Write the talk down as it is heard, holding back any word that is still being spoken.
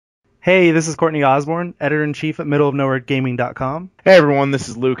Hey, this is Courtney Osborne, editor-in-chief at middleofnowheregaming.com. Hey everyone, this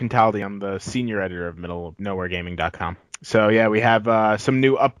is Lou Contaldi. I'm the senior editor of middleofnowheregaming.com. So yeah, we have some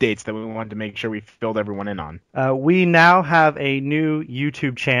new updates that we wanted to make sure we filled everyone in on. We now have a new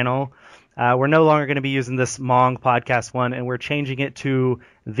YouTube channel. We're no longer going to be using this MONG podcast one, and we're changing it to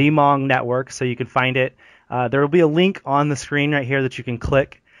the MONG Network, so you can find it. There will be a link on the screen right here that you can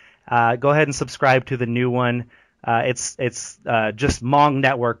click. Go ahead and subscribe to the new one. It's just MONG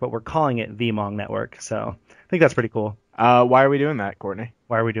Network, but we're calling it the MONG Network. So I think that's pretty cool. Why are we doing that, Courtney?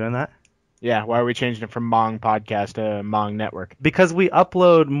 Why are we doing that? Yeah, why are we changing it from MONG Podcast to MONG Network? Because we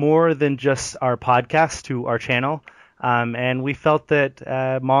upload more than just our podcast to our channel, and we felt that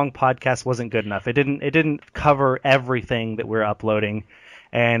MONG Podcast wasn't good enough. It didn't cover everything that we're uploading,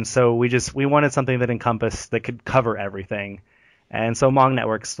 and so we wanted something that could cover everything, and so MONG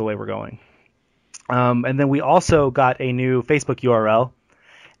Network's the way we're going. And then we also got a new Facebook URL,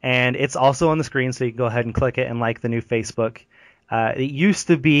 and it's also on the screen, so you can go ahead and click it and like the new Facebook. It used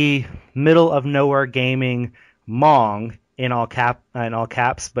to be Middle of Nowhere Gaming MONG in all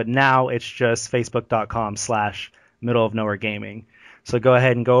caps, but now it's just facebook.com/Middle of Nowhere Gaming. So go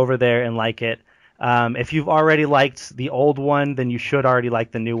ahead and go over there and like it. If you've already liked the old one, then you should already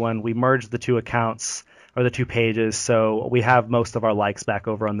like the new one. We merged the two accounts, or the two pages, so we have most of our likes back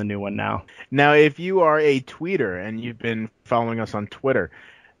over on the new one now. Now, if you are a tweeter and you've been following us on Twitter,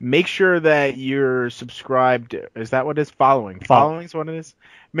 make sure that you're subscribed. Is that what it is? Following. Following is what it is?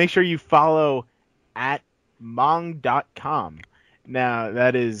 Make sure you follow at mong.com. Now,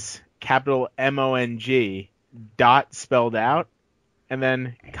 that is capital MONG dot spelled out and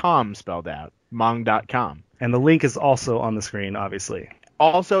then com spelled out. Mong.com. And the link is also on the screen, obviously.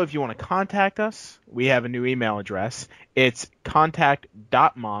 Also, if you want to contact us, we have a new email address. It's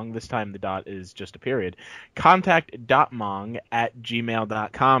contact.mong. This time the dot is just a period.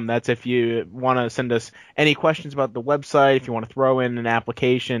 Contact.mong@gmail.com. That's if you want to send us any questions about the website, if you want to throw in an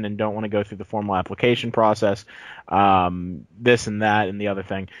application and don't want to go through the formal application process, this and that and the other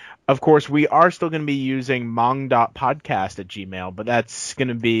thing. Of course, we are still going to be using mong.podcast@gmail, but that's going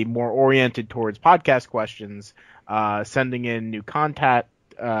to be more oriented towards podcast questions, sending in new content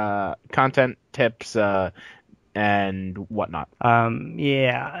tips, and whatnot.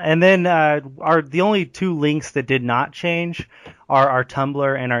 Yeah, and then the only two links that did not change are our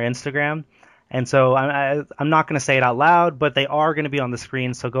Tumblr and our Instagram. And so I'm not going to say it out loud, but they are going to be on the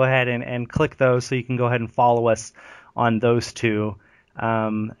screen. So go ahead and click those so you can go ahead and follow us on those two.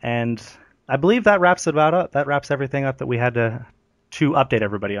 And I believe that wraps it about up. That wraps everything up that we had to update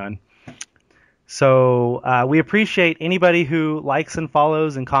everybody on. So we appreciate anybody who likes and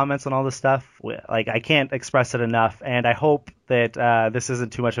follows and comments on all this stuff. I can't express it enough, and I hope that this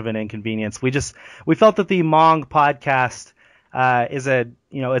isn't too much of an inconvenience. We felt that the MONG podcast is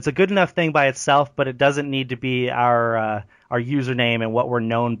it's a good enough thing by itself, but it doesn't need to be our username and what we're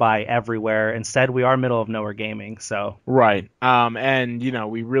known by everywhere. Instead, we are Middle of Nowhere Gaming. So right, and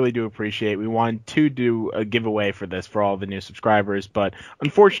we really do appreciate. We want to do a giveaway for this for all the new subscribers, but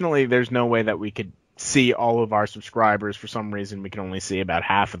unfortunately, there's no way that we could see all of our subscribers. For some reason, we can only see about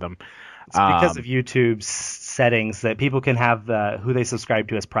half of them. It's because of YouTube's settings that people can have who they subscribe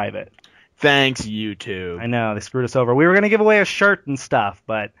to as private. Thanks, YouTube. I know, they screwed us over. We were going to give away a shirt and stuff,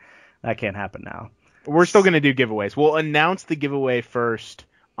 but that can't happen now. We're still going to do giveaways. We'll announce the giveaway first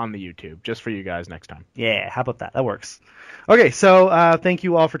on the YouTube, just for you guys next time. Yeah, how about that? That works. Okay, so thank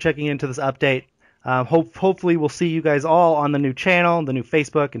you all for checking into this update. Hopefully we'll see you guys all on the new channel, the new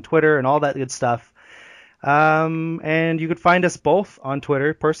Facebook and Twitter and all that good stuff. And you could find us both on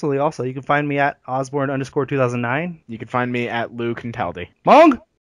Twitter personally also. You can find me at Osborne_2009. You can find me at Lou Contaldi. MONG!